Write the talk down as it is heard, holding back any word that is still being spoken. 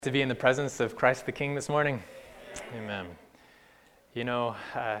To be in the presence of Christ the King this morning. Amen. You know,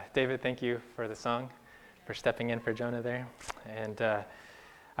 David, thank you for the song, for stepping in for Jonah there. And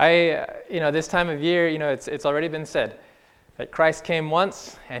this time of year, it's already been said that Christ came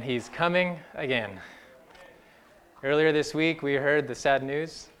once and he's coming again. Earlier this week, we heard the sad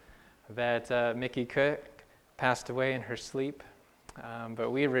news that Mickey Cook passed away in her sleep.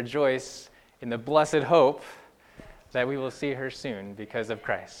 But we rejoice in the blessed hope that we will see her soon because of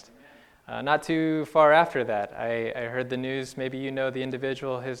Christ. Not too far after that, I heard the news, maybe you know the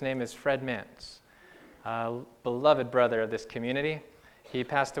individual, his name is Fred Mantz, beloved brother of this community. He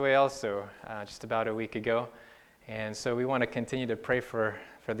passed away also just about a week ago, and so we want to continue to pray for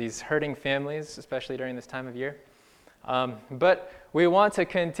these hurting families, especially during this time of year. But we want to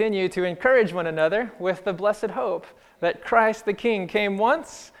continue to encourage one another with the blessed hope that Christ the King came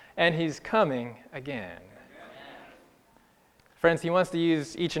once and he's coming again. Friends, he wants to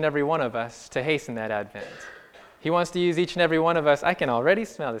use each and every one of us to hasten that advent. He wants to use each and every one of us. I can already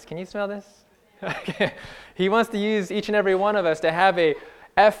smell this. Can you smell this? Okay. He wants to use each and every one of us to have a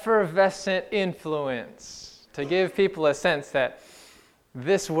effervescent influence, to give people a sense that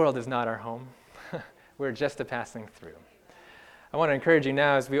this world is not our home. We're just a passing through. I want to encourage you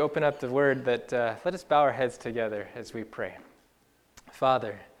now as we open up the word that let us bow our heads together as we pray.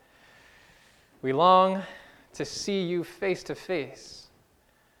 Father, we long to see you face to face.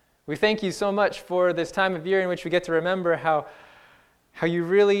 We thank you so much for this time of year in which we get to remember how you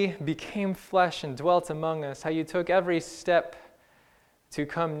really became flesh and dwelt among us, how you took every step to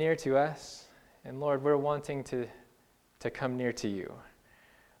come near to us. And Lord, we're wanting to come near to you.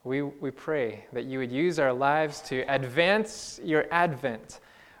 We pray that you would use our lives to advance your advent.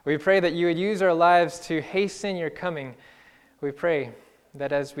 We pray that you would use our lives to hasten your coming. We pray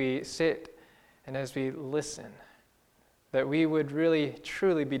that as we sit and as we listen, that we would really,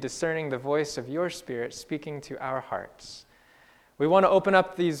 truly be discerning the voice of your Spirit speaking to our hearts. We want to open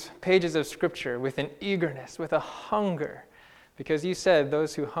up these pages of Scripture with an eagerness, with a hunger, because you said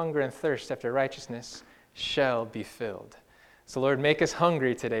those who hunger and thirst after righteousness shall be filled. So Lord, make us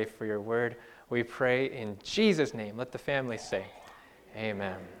hungry today for your word. We pray in Jesus' name. Let the family say,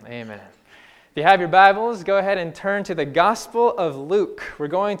 amen. Amen. If you have your Bibles, go ahead and turn to the Gospel of Luke. We're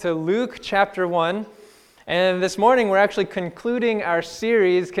going to Luke chapter 1. And this morning, we're actually concluding our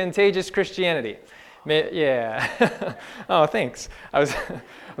series, Contagious Christianity. Yeah. Oh, thanks. I was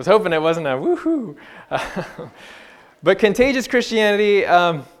hoping it wasn't a woohoo. But Contagious Christianity,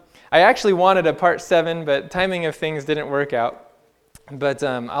 I actually wanted a part 7, but timing of things didn't work out. But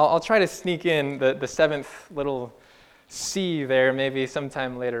I'll try to sneak in the seventh little C there maybe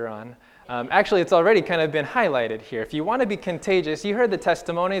sometime later on. Actually, it's already kind of been highlighted here. If you want to be contagious, you heard the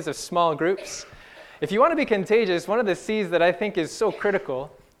testimonies of small groups. If you want to be contagious, one of the C's that I think is so critical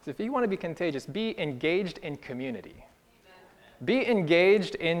is if you want to be contagious, be engaged in community. Amen. Be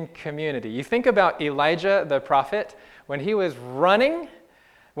engaged in community. You think about Elijah the prophet, when he was running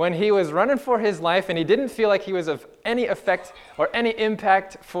for his life and he didn't feel like he was of any effect or any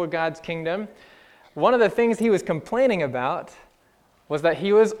impact for God's kingdom, one of the things he was complaining about was that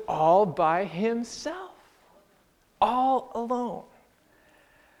he was all by himself, all alone.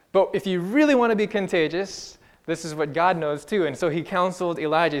 But if you really want to be contagious, this is what God knows too. And so he counseled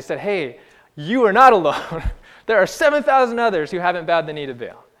Elijah. He said, hey, you are not alone. There are 7,000 others who haven't bowed the knee to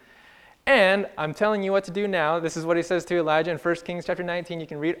Baal. And I'm telling you what to do now. This is what he says to Elijah in 1 Kings chapter 19. You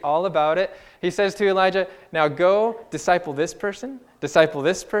can read all about it. He says to Elijah, now go disciple this person,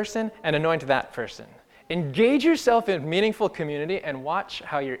 and anoint that person. Engage yourself in meaningful community and watch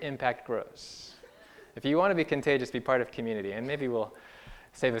how your impact grows. If you want to be contagious, be part of community. And maybe we'll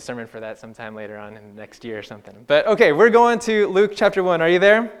save a sermon for that sometime later on in the next year or something. But okay, we're going to Luke chapter 1. Are you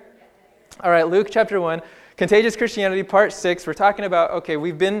there? All right, Luke chapter 1, Contagious Christianity, part 6. We're talking about, okay,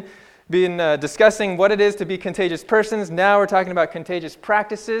 we've been discussing what it is to be contagious persons. Now we're talking about contagious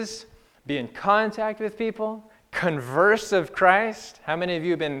practices, be in contact with people, converse of Christ. How many of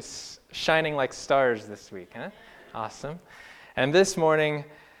you have been shining like stars this week, huh? Awesome. And this morning,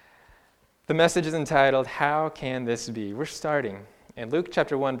 the message is entitled, How Can This Be? We're starting in Luke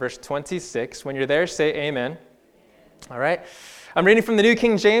chapter 1, verse 26. When you're there, say amen. All right. I'm reading from the New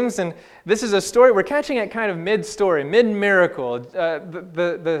King James, and this is a story. We're catching it kind of mid-story, mid-miracle.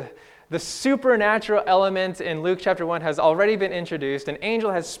 The supernatural element in Luke chapter 1 has already been introduced. An angel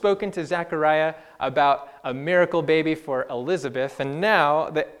has spoken to Zechariah about a miracle baby for Elizabeth. And now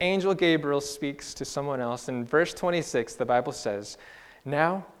the angel Gabriel speaks to someone else. In verse 26, the Bible says,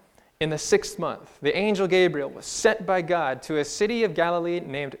 now in the 6th month, the angel Gabriel was sent by God to a city of Galilee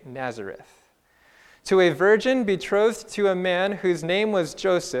named Nazareth, to a virgin betrothed to a man whose name was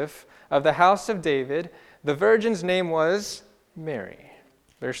Joseph, of the house of David. The virgin's name was Mary.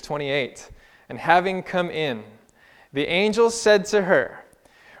 Verse 28, and having come in, the angel said to her,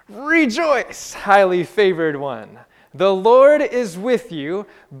 Rejoice, highly favored one. The Lord is with you.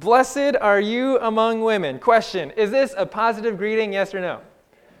 Blessed are you among women. Question, is this a positive greeting, yes or no?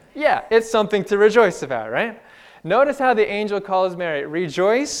 Yeah, it's something to rejoice about, right? Notice how the angel calls Mary,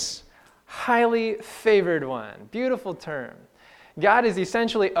 Rejoice, highly favored one. Beautiful term. God is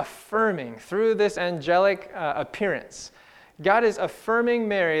essentially affirming through this angelic appearance. God is affirming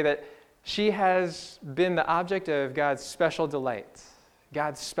Mary that she has been the object of God's special delight,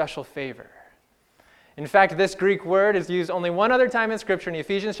 God's special favor. In fact, this Greek word is used only one other time in Scripture, in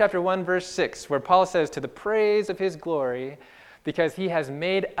Ephesians chapter 1, verse 6, where Paul says, to the praise of his glory, because he has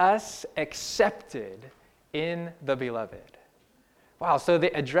made us accepted in the beloved. Wow, so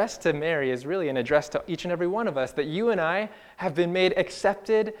the address to Mary is really an address to each and every one of us, that you and I have been made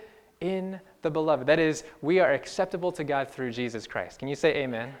accepted in the beloved. That is, we are acceptable to God through Jesus Christ. Can you say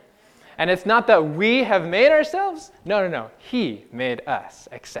amen? And it's not that we have made ourselves. No. He made us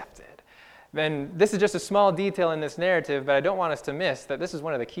accepted. And this is just a small detail in this narrative, but I don't want us to miss that this is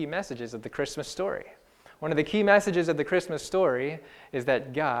one of the key messages of the Christmas story. One of the key messages of the Christmas story is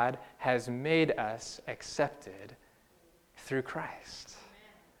that God has made us accepted through Christ.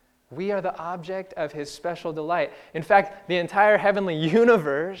 We are the object of his special delight. In fact, the entire heavenly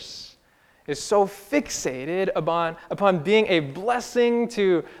universe is so fixated upon being a blessing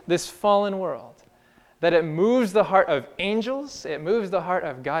to this fallen world that it moves the heart of angels, it moves the heart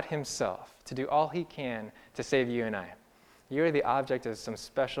of God himself to do all he can to save you and I. You are the object of some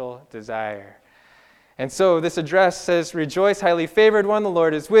special desire. And so this address says, Rejoice, highly favored one, the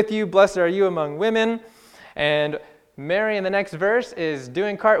Lord is with you. Blessed are you among women. And Mary in the next verse is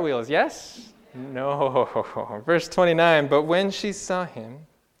doing cartwheels, yes? No. Verse 29, but when she saw him,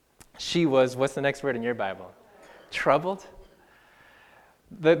 she was, what's the next word in your Bible? Troubled.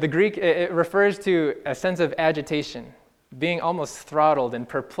 The Greek, it refers to a sense of agitation, being almost throttled and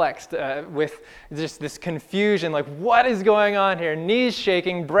perplexed with just this confusion, like what is going on here? Knees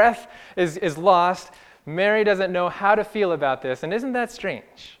shaking, breath is lost. Mary doesn't know how to feel about this. And isn't that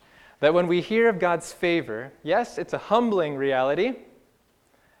strange? That when we hear of God's favor, yes, it's a humbling reality,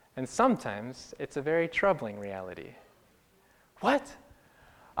 and sometimes it's a very troubling reality. What?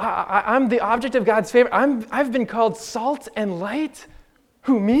 I'm the object of God's favor? I've been called salt and light?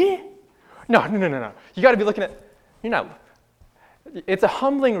 Who, me? No. You got to be looking at, you're not. It's a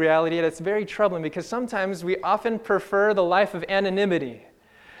humbling reality, and it's very troubling because sometimes we often prefer the life of anonymity.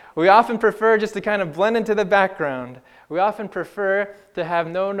 We often prefer just to kind of blend into the background. We often prefer to have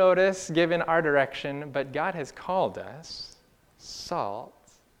no notice given our direction, but God has called us salt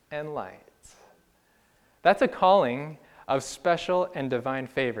and light. That's a calling of special and divine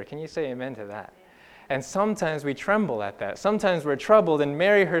favor. Can you say amen to that? And sometimes we tremble at that. Sometimes we're troubled, and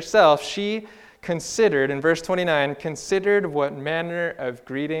Mary herself, she considered, in verse 29, considered what manner of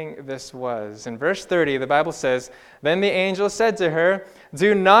greeting this was. In verse 30, the Bible says, Then the angel said to her,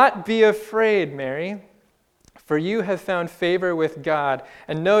 Do not be afraid, Mary, for you have found favor with God.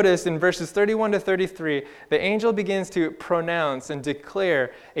 And notice in verses 31 to 33, the angel begins to pronounce and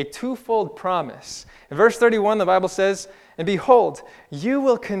declare a twofold promise. In verse 31, the Bible says, And behold, you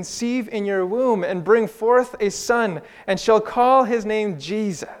will conceive in your womb and bring forth a son, and shall call his name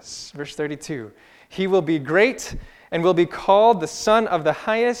Jesus. Verse 32, He will be great and will be called the Son of the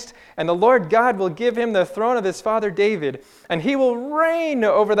Highest, and the Lord God will give him the throne of his father David, and he will reign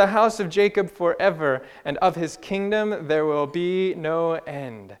over the house of Jacob forever, and of his kingdom there will be no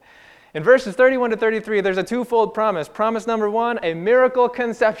end. In verses 31 to 33, there's a twofold promise. Promise number 1, a miracle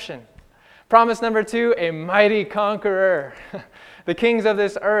conception. Promise number 2, a mighty conqueror. The kings of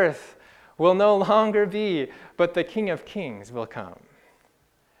this earth will no longer be, but the King of Kings will come.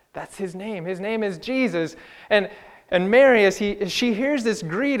 That's his name. His name is Jesus. And Mary, as she hears this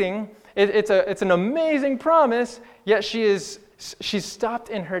greeting, it's an amazing promise, yet she's stopped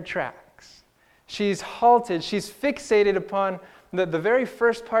in her tracks. She's halted. She's fixated upon the very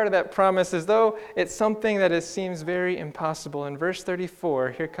first part of that promise as though it's something that seems very impossible. In verse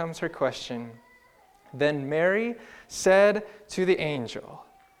 34, here comes her question. Then Mary said to the angel,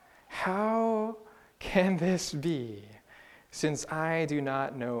 How can this be, since I do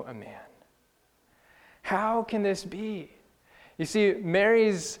not know a man? How can this be? You see,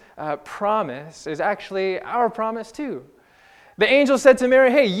 Mary's promise is actually our promise too. The angel said to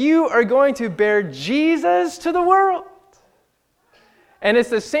Mary, Hey, you are going to bear Jesus to the world. And it's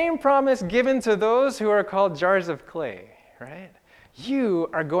the same promise given to those who are called jars of clay, right? You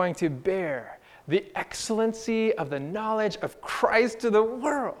are going to bear the excellency of the knowledge of Christ to the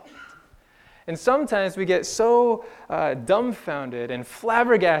world. And sometimes we get so dumbfounded and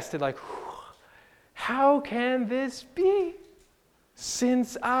flabbergasted, like, how can this be?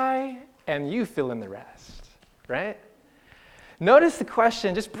 Since I, and you fill in the rest, right? Notice the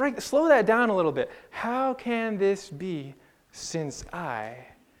question, just slow that down a little bit. How can this be since I?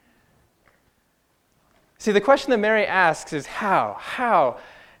 See, the question that Mary asks is how?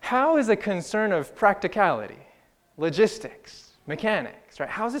 How is a concern of practicality, logistics, mechanics, right?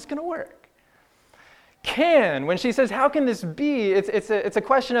 How is this going to work? When she says, how can this be? It's a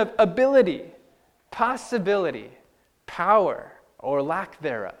question of ability, possibility, power, or lack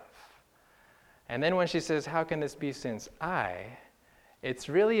thereof. And then when she says, how can this be since I? It's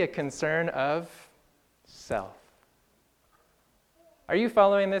really a concern of self. Are you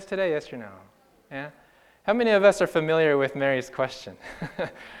following this today? Yes or no? Yeah? How many of us are familiar with Mary's question?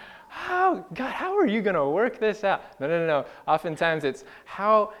 God, how are you going to work this out? No. Oftentimes it's,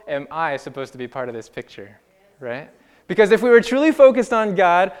 how am I supposed to be part of this picture, right? Because if we were truly focused on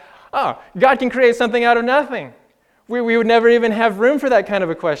God, God can create something out of nothing. We would never even have room for that kind of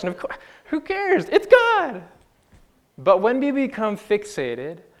a question. Of course, who cares? It's God. But when we become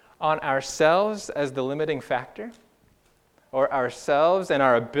fixated on ourselves as the limiting factor, or ourselves and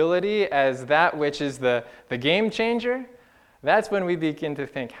our ability as that which is the game changer, that's when we begin to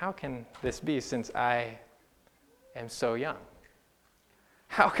think, how can this be since I am so young?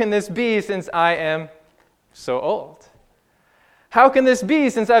 How can this be since I am so old? How can this be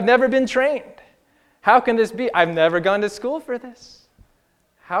since I've never been trained? How can this be? I've never gone to school for this.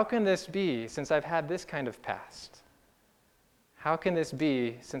 How can this be since I've had this kind of past? How can this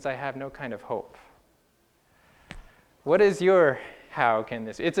be since I have no kind of hope? What is your how can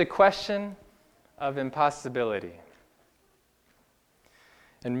this? It's a question of impossibility.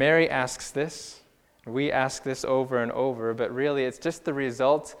 And Mary asks this. We ask this over and over, but really it's just the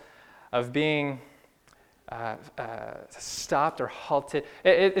result of being stopped or halted.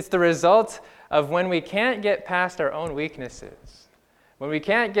 It's the result of when we can't get past our own weaknesses, when we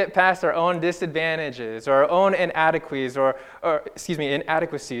can't get past our own disadvantages or our own inadequacies or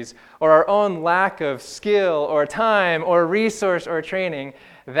our own lack of skill or time or resource or training.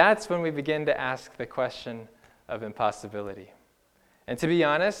 That's when we begin to ask the question of impossibility. And to be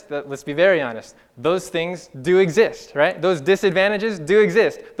honest, let's be very honest, those things do exist, right? Those disadvantages do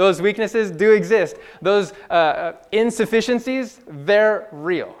exist. Those weaknesses do exist. Those insufficiencies, they're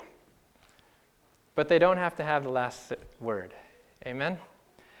real. But they don't have to have the last word. Amen?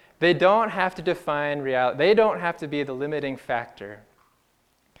 They don't have to define reality. They don't have to be the limiting factor.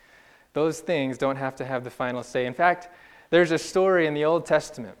 Those things don't have to have the final say. In fact, there's a story in the Old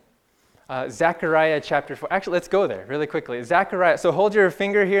Testament. Zechariah chapter 4. Actually, let's go there really quickly. Zechariah. So hold your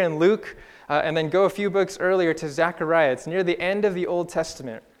finger here in Luke, and then go a few books earlier to Zechariah. It's near the end of the Old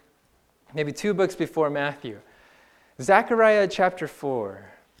Testament, maybe 2 books before Matthew. Zechariah chapter 4.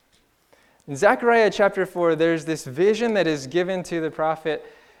 In Zechariah chapter 4, there's this vision that is given to the prophet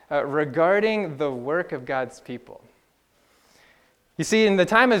regarding the work of God's people. You see, in the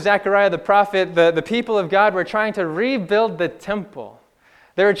time of Zechariah the prophet, the people of God were trying to rebuild the temple.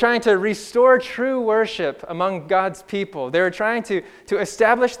 They were trying to restore true worship among God's people. They were trying to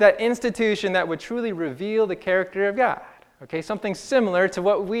establish that institution that would truly reveal the character of God. Okay, something similar to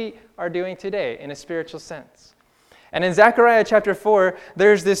what we are doing today in a spiritual sense. And in Zechariah chapter 4,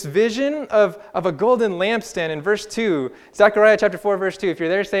 there's this vision of a golden lampstand in verse 2. Zechariah chapter 4, verse 2. If you're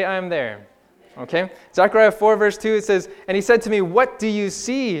there, say, I am there. Okay? Zechariah 4, verse 2, it says, and he said to me, what do you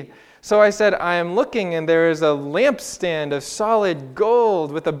see? So I said, I am looking, and there is a lampstand of solid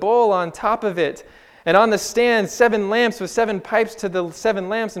gold with a bowl on top of it. And on the stand, 7 lamps with 7 pipes to the 7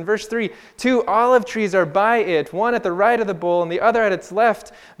 lamps. In verse 3, 2 olive trees are by it, one at the right of the bowl and the other at its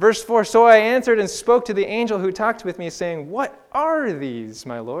left. Verse 4, so I answered and spoke to the angel who talked with me, saying, what are these,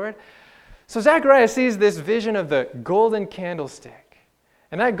 my Lord? So Zechariah sees this vision of the golden candlestick.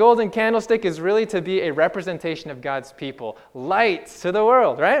 And that golden candlestick is really to be a representation of God's people. Light to the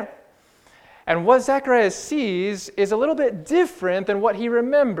world, right? And what Zechariah sees is a little bit different than what he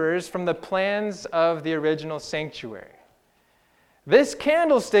remembers from the plans of the original sanctuary. This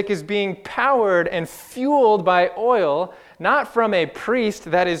candlestick is being powered and fueled by oil, not from a priest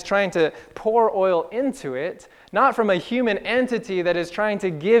that is trying to pour oil into it, not from a human entity that is trying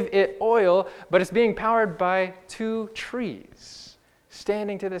to give it oil, but it's being powered by 2 trees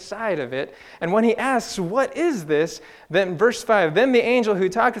standing to the side of it. And when he asks, what is this? Then verse 5, then the angel who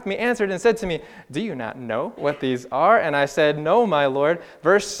talked with me answered and said to me, do you not know what these are? And I said, no, my Lord.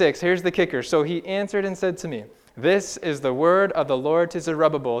 Verse 6, here's the kicker. So he answered and said to me, This is the word of the Lord to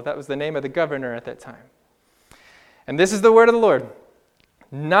Zerubbabel. That was the name of the governor at that time. And this is the word of the Lord.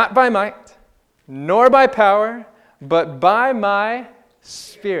 Not by might, nor by power, but by my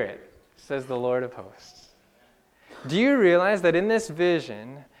Spirit, says the Lord of hosts. Do you realize that in this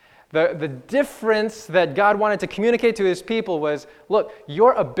vision, the difference that God wanted to communicate to his people was, look,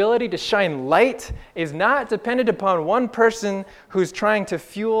 your ability to shine light is not dependent upon one person who's trying to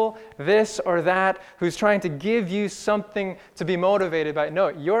fuel this or that, who's trying to give you something to be motivated by. No,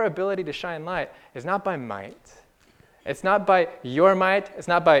 your ability to shine light is not by might. It's not by your might, it's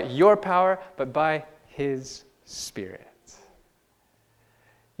not by your power, but by his Spirit.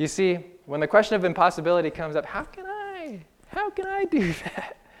 You see, when the question of impossibility comes up, how can I do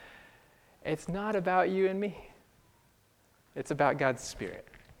that? It's not about you and me. It's about God's Spirit.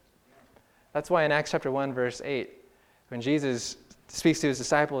 That's why in Acts chapter 1, verse 8, when Jesus speaks to his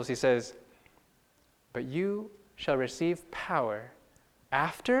disciples, he says, "But you shall receive power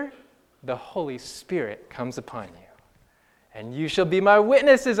after the Holy Spirit comes upon you. And you shall be my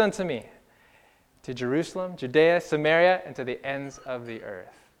witnesses unto me, to Jerusalem, Judea, Samaria, and to the ends of the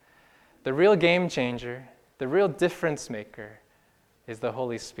earth." The real game changer, the real difference maker, is the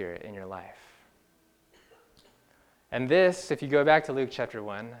Holy Spirit in your life. And this, if you go back to Luke chapter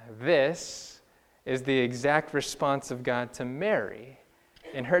 1, this is the exact response of God to Mary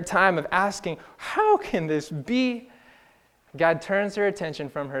in her time of asking, how can this be? God turns her attention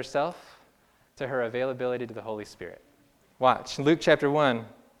from herself to her availability to the Holy Spirit. Watch, Luke chapter 1,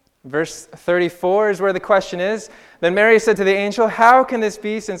 verse 34 is where the question is. Then Mary said to the angel, "How can this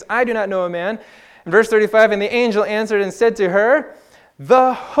be, since I do not know a man?" In verse 35, and the angel answered and said to her,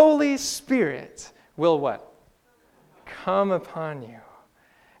 "The Holy Spirit will" what? "Come upon you,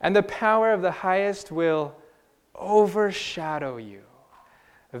 and the power of the highest will overshadow you.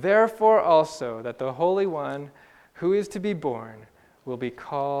 Therefore also that the Holy One who is to be born will be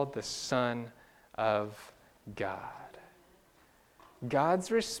called the Son of God."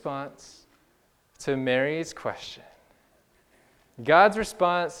 God's response to Mary's question, God's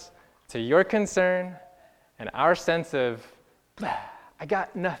response to your concern and our sense of, I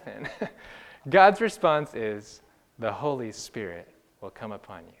got nothing. God's response is, the Holy Spirit will come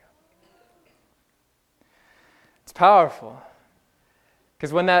upon you. It's powerful.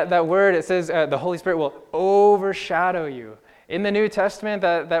 Because when that word, it says the Holy Spirit will overshadow you. In the New Testament,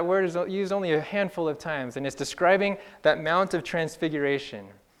 that word is used only a handful of times, and it's describing that Mount of Transfiguration,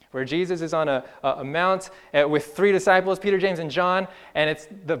 where Jesus is on a mount with three disciples, Peter, James, and John, and it's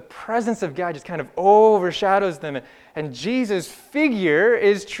the presence of God just kind of overshadows them. And Jesus' figure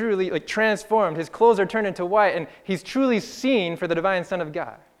is truly transformed. His clothes are turned into white, and he's truly seen for the divine Son of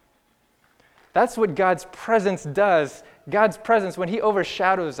God. That's what God's presence does. God's presence, when he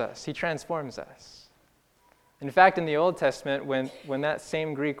overshadows us, he transforms us. In fact, in the Old Testament, when that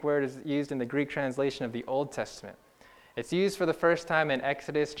same Greek word is used in the Greek translation of the Old Testament, it's used for the first time in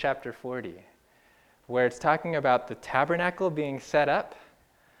Exodus chapter 40, where it's talking about the tabernacle being set up.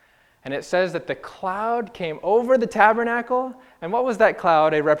 And it says that the cloud came over the tabernacle. And what was that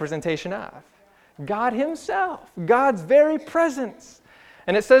cloud a representation of? God himself, God's very presence.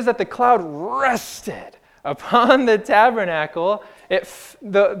 And it says that the cloud rested upon the tabernacle.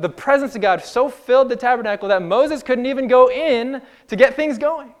 The presence of God so filled the tabernacle that Moses couldn't even go in to get things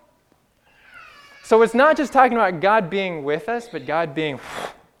going. So it's not just talking about God being with us, but God being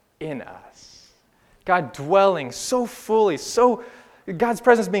in us. God dwelling so fully, God's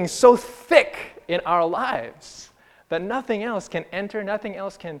presence being so thick in our lives that nothing else can enter, nothing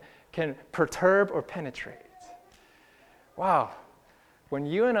else can perturb or penetrate. Wow. When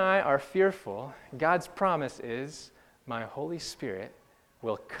you and I are fearful, God's promise is, my Holy Spirit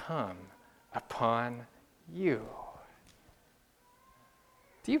will come upon you.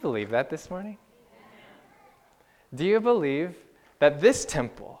 Do you believe that this morning? Do you believe that this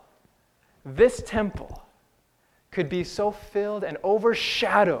temple could be so filled and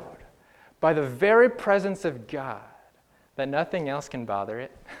overshadowed by the very presence of God that nothing else can bother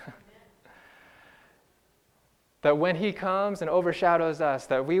it? That when he comes and overshadows us,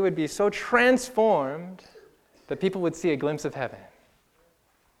 that we would be so transformed that people would see a glimpse of heaven.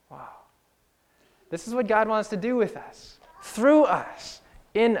 Wow. This is what God wants to do with us, through us,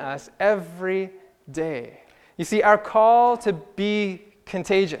 in us, every day. You see, our call to be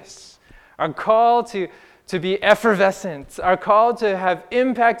contagious, our call to be effervescent, our call to have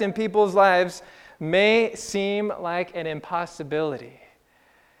impact in people's lives may seem like an impossibility.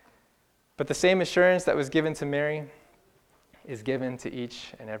 But the same assurance that was given to Mary is given to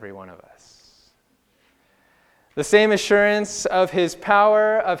each and every one of us. The same assurance of his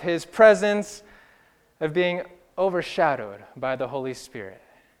power, of his presence, of being overshadowed by the Holy Spirit.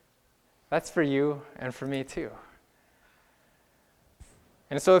 That's for you and for me too.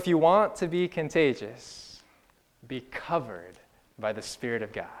 And so if you want to be contagious, be covered by the Spirit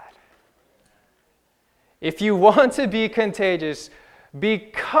of God. If you want to be contagious, be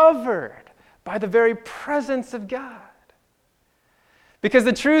covered by the very presence of God. Because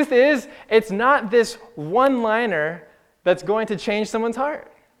the truth is, it's not this one-liner that's going to change someone's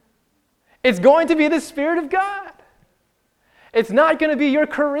heart. It's going to be the Spirit of God. It's not going to be your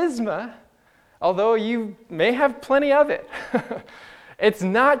charisma, although you may have plenty of it. It's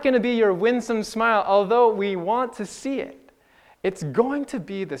not going to be your winsome smile, although we want to see it. It's going to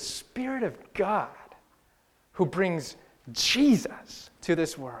be the Spirit of God who brings Jesus to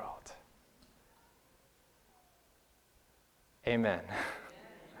this world. Amen.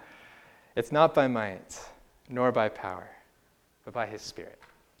 It's not by might, nor by power, but by His Spirit.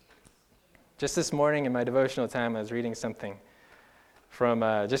 Just this morning in my devotional time, I was reading something from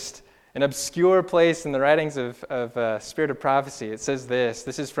just an obscure place in the writings of Spirit of Prophecy. It says this.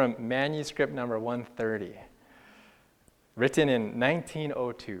 This is from manuscript number 130, written in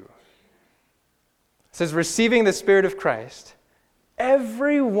 1902. It says, receiving the Spirit of Christ,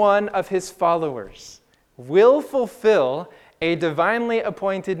 every one of His followers will fulfill a divinely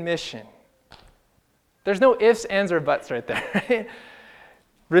appointed mission. There's no ifs, ands, or buts right there. Right?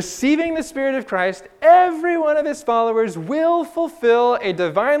 Receiving the Spirit of Christ, every one of His followers will fulfill a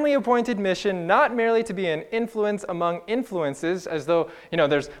divinely appointed mission, not merely to be an influence among influences, as though,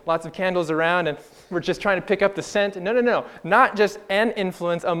 there's lots of candles around and we're just trying to pick up the scent. No. Not just an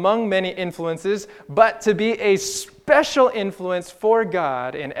influence among many influences, but to be a special influence for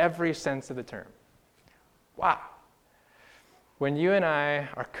God in every sense of the term. Wow. When you and I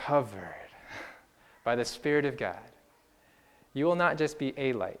are covered by the Spirit of God, you will not just be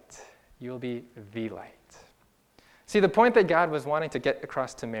a light, you will be the light. See, the point that God was wanting to get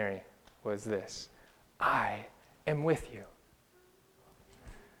across to Mary was this: I am with you.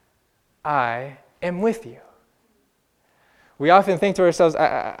 I am with you. We often think to ourselves,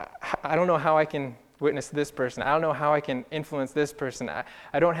 I don't know how I can witness to this person. I don't know how I can influence this person.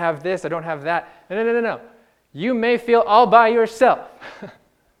 I don't have this, I don't have that. No. You may feel all by yourself,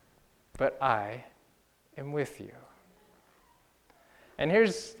 but I am with you. And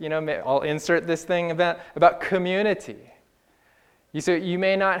here's, I'll insert this thing about community. You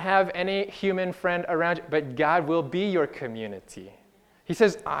may not have any human friend around you, but God will be your community. He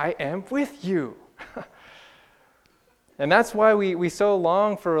says, I am with you. And that's why we so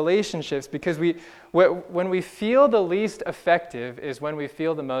long for relationships, because when we feel the least effective is when we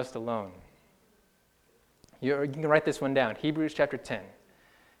feel the most alone. You can write this one down, Hebrews chapter 10.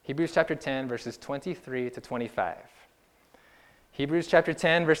 Hebrews chapter 10, verses 23 to 25. Hebrews chapter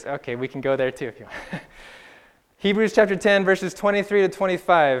 10, okay, we can go there too if you want. Hebrews chapter 10, verses 23 to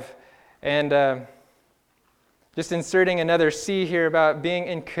 25. And just inserting another C here about being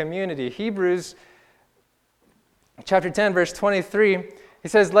in community. Hebrews chapter 10, verse 23, he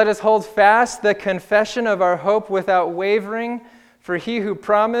says, let us hold fast the confession of our hope without wavering, for He who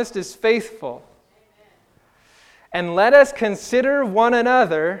promised is faithful. And let us consider one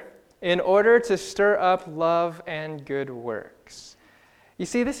another in order to stir up love and good works. You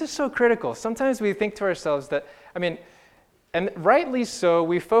see, this is so critical. Sometimes we think to ourselves that, and rightly so,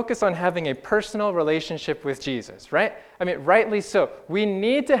 we focus on having a personal relationship with Jesus, right? Rightly so. We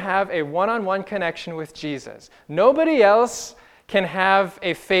need to have a one-on-one connection with Jesus. Nobody else can have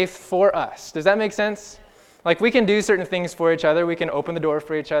a faith for us. Does that make sense? Like, we can do certain things for each other. We can open the door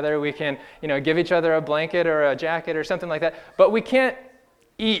for each other. We can, give each other a blanket or a jacket or something like that. But we can't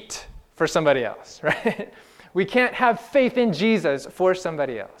eat for somebody else, right? We can't have faith in Jesus for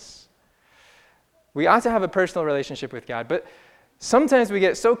somebody else. We ought to have a personal relationship with God. But sometimes we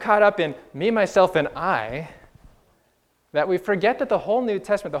get so caught up in me, myself, and I that we forget that the whole New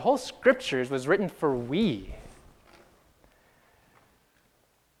Testament, the whole Scriptures was written for we.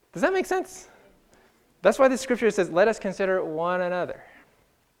 Does that make sense? That's why the Scripture says, let us consider one another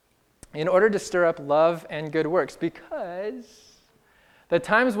in order to stir up love and good works, because the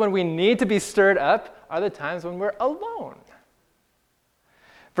times when we need to be stirred up are the times when we're alone.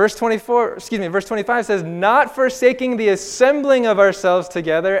 Verse 25 says, not forsaking the assembling of ourselves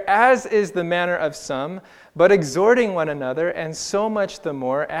together, as is the manner of some, but exhorting one another, and so much the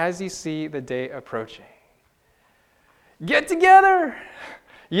more as you see the day approaching. Get together!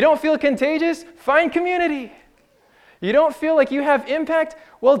 You don't feel contagious? Find community. You don't feel like you have impact?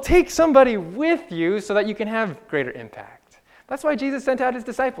 Well, take somebody with you so that you can have greater impact. That's why Jesus sent out His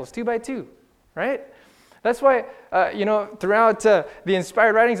disciples 2 by 2, right? That's why, throughout the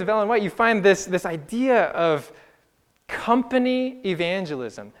inspired writings of Ellen White, you find this idea of company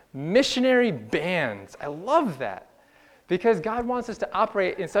evangelism, missionary bands. I love that because God wants us to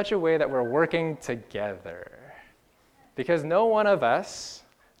operate in such a way that we're working together. Because no one of us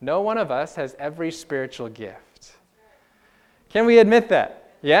has every spiritual gift. Can we admit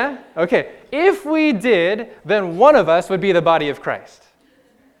that? Yeah? Okay. If we did, then one of us would be the body of Christ.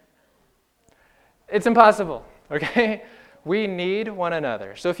 It's impossible, okay? We need one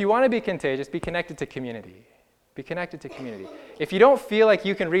another. So if you want to be contagious, be connected to community. Be connected to community. If you don't feel like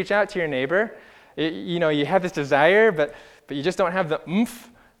you can reach out to your neighbor, you have this desire, but you just don't have the oomph,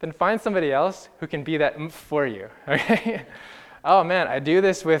 then find somebody else who can be that oomph for you, okay? Oh man, I do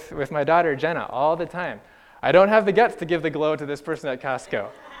this with my daughter Jenna all the time. I don't have the guts to give the glow to this person at Costco.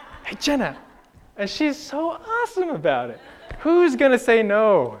 Hey Jenna, and she's so awesome about it. Who's gonna say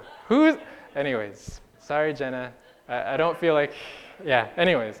no? Anyways, sorry Jenna. I don't feel like,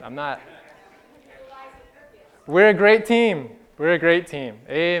 anyways, I'm not. We're a great team. We're a great team.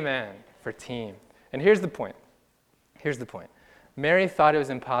 Amen for team. And here's the point. Mary thought it was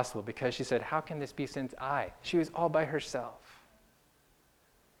impossible because she said, how can this be since she was all by herself.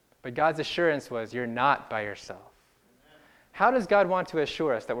 But God's assurance was, you're not by yourself. How does God want to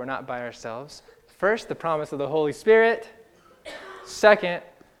assure us that we're not by ourselves? First, the promise of the Holy Spirit. Second,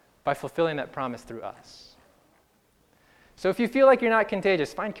 by fulfilling that promise through us. So if you feel like you're not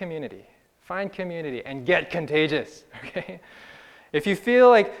contagious, find community. Find community and get contagious, okay? If you feel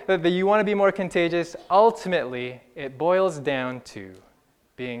like that you want to be more contagious, ultimately, it boils down to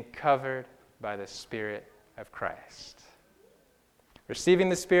being covered by the Spirit of Christ. Receiving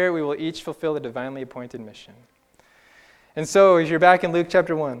the Spirit, we will each fulfill the divinely appointed mission. And so, as you're back in Luke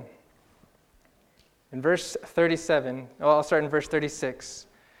chapter 1, in verse 37, I'll start in verse 36.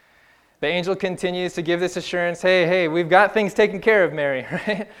 The angel continues to give this assurance, hey, we've got things taken care of, Mary,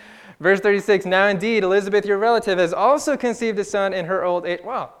 right? Verse 36, now indeed, Elizabeth, your relative, has also conceived a son in her old age.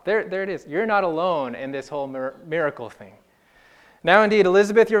 Wow, there it is. You're not alone in this whole miracle thing. Now indeed,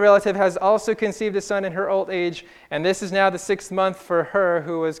 Elizabeth, your relative, has also conceived a son in her old age, and this is now the 6th month for her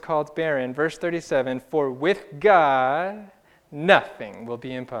who was called barren. Verse 37, for with God, nothing will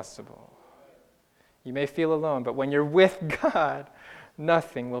be impossible. You may feel alone, but when you're with God,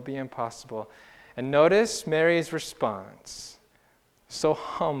 nothing will be impossible. And notice Mary's response. So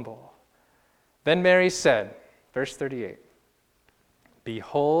humble. Then Mary said, verse 38,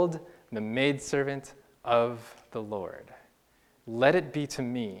 behold the maidservant of the Lord. Let it be to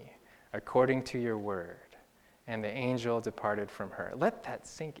me according to your word. And the angel departed from her. Let that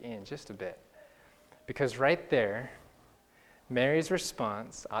sink in just a bit. Because right there, Mary's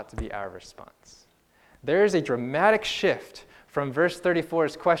response ought to be our response. There is a dramatic shift from verse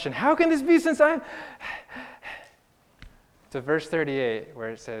 34's question, how can this be since I'm... to verse 38 where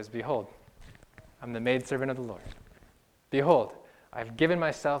it says, behold, I'm the maidservant of the Lord. Behold, I've given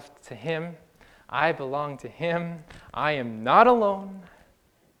myself to him. I belong to him. I am not alone.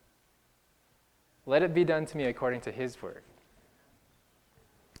 Let it be done to me according to his word.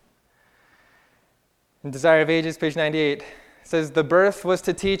 In Desire of Ages, page 98, it says, the birth was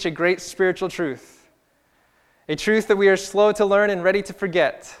to teach a great spiritual truth, a truth that we are slow to learn and ready to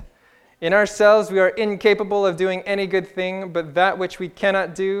forget. In ourselves, we are incapable of doing any good thing, but that which we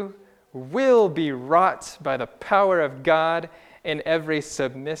cannot do will be wrought by the power of God in every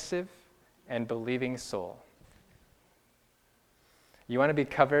submissive and believing soul. You want to be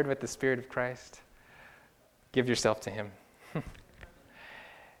covered with the Spirit of Christ? Give yourself to him. You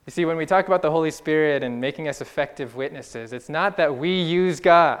see, when we talk about the Holy Spirit and making us effective witnesses, it's not that we use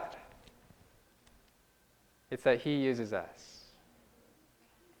God. It's that he uses us.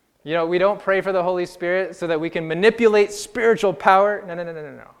 You know, we don't pray for the Holy Spirit so that we can manipulate spiritual power.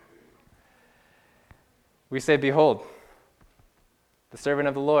 No. We say, behold, the servant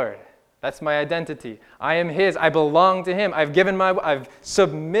of the Lord. That's my identity. I am his. I belong to him. I've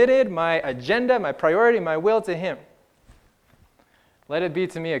submitted my agenda, my priority, my will to him. Let it be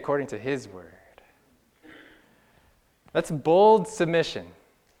to me according to his word. That's bold submission.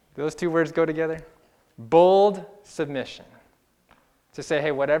 Those two words go together. Bold submission. To say,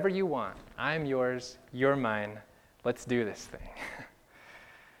 hey, whatever you want, I'm yours, you're mine. Let's do this thing.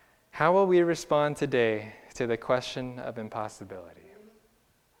 How will we respond today to the question of impossibility?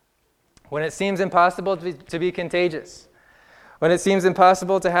 When it seems impossible to be contagious, when it seems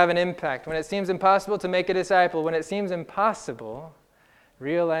impossible to have an impact, when it seems impossible to make a disciple, when it seems impossible,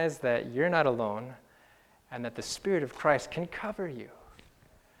 realize that you're not alone and that the Spirit of Christ can cover you.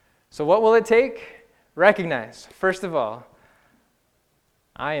 So what will it take? Recognize, first of all,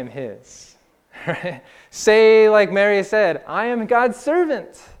 I am his. Say, like Mary said, I am God's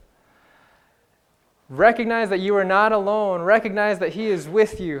servant. Recognize that you are not alone. Recognize that He is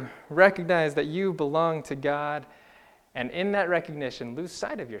with you. Recognize that you belong to God. And in that recognition, lose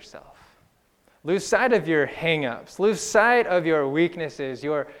sight of yourself. Lose sight of your hang-ups. Lose sight of your weaknesses,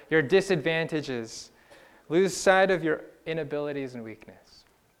 your disadvantages. Lose sight of your inabilities and weakness.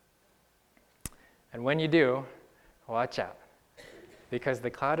 And when you do, watch out, because the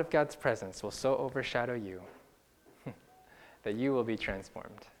cloud of God's presence will so overshadow you that you will be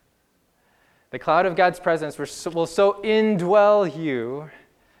transformed. The cloud of God's presence will so indwell you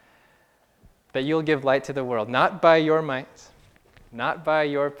that you'll give light to the world, not by your might, not by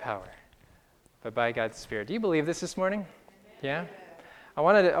your power, but by God's Spirit. Do you believe this morning? Yeah? I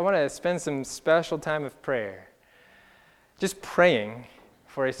want to spend some special time of prayer, just praying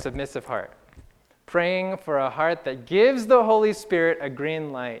for a submissive heart, praying for a heart that gives the Holy Spirit a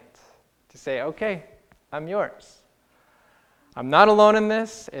green light to say, okay, I'm yours. I'm not alone in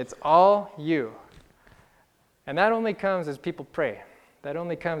this. It's all you. And that only comes as people pray. That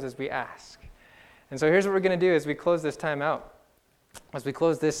only comes as we ask. And so here's what we're going to do as we close this time out. As we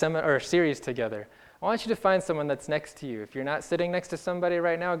close this series together, I want you to find someone that's next to you. If you're not sitting next to somebody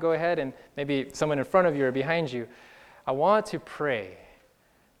right now, go ahead, and maybe someone in front of you or behind you. I want to pray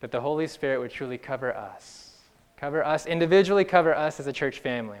that the Holy Spirit would truly cover us. Cover us individually, cover us as a church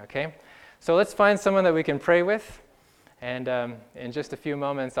family, okay? So let's find someone that we can pray with. And in just a few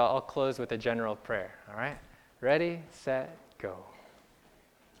moments, I'll close with a general prayer, all right? Ready, set, go.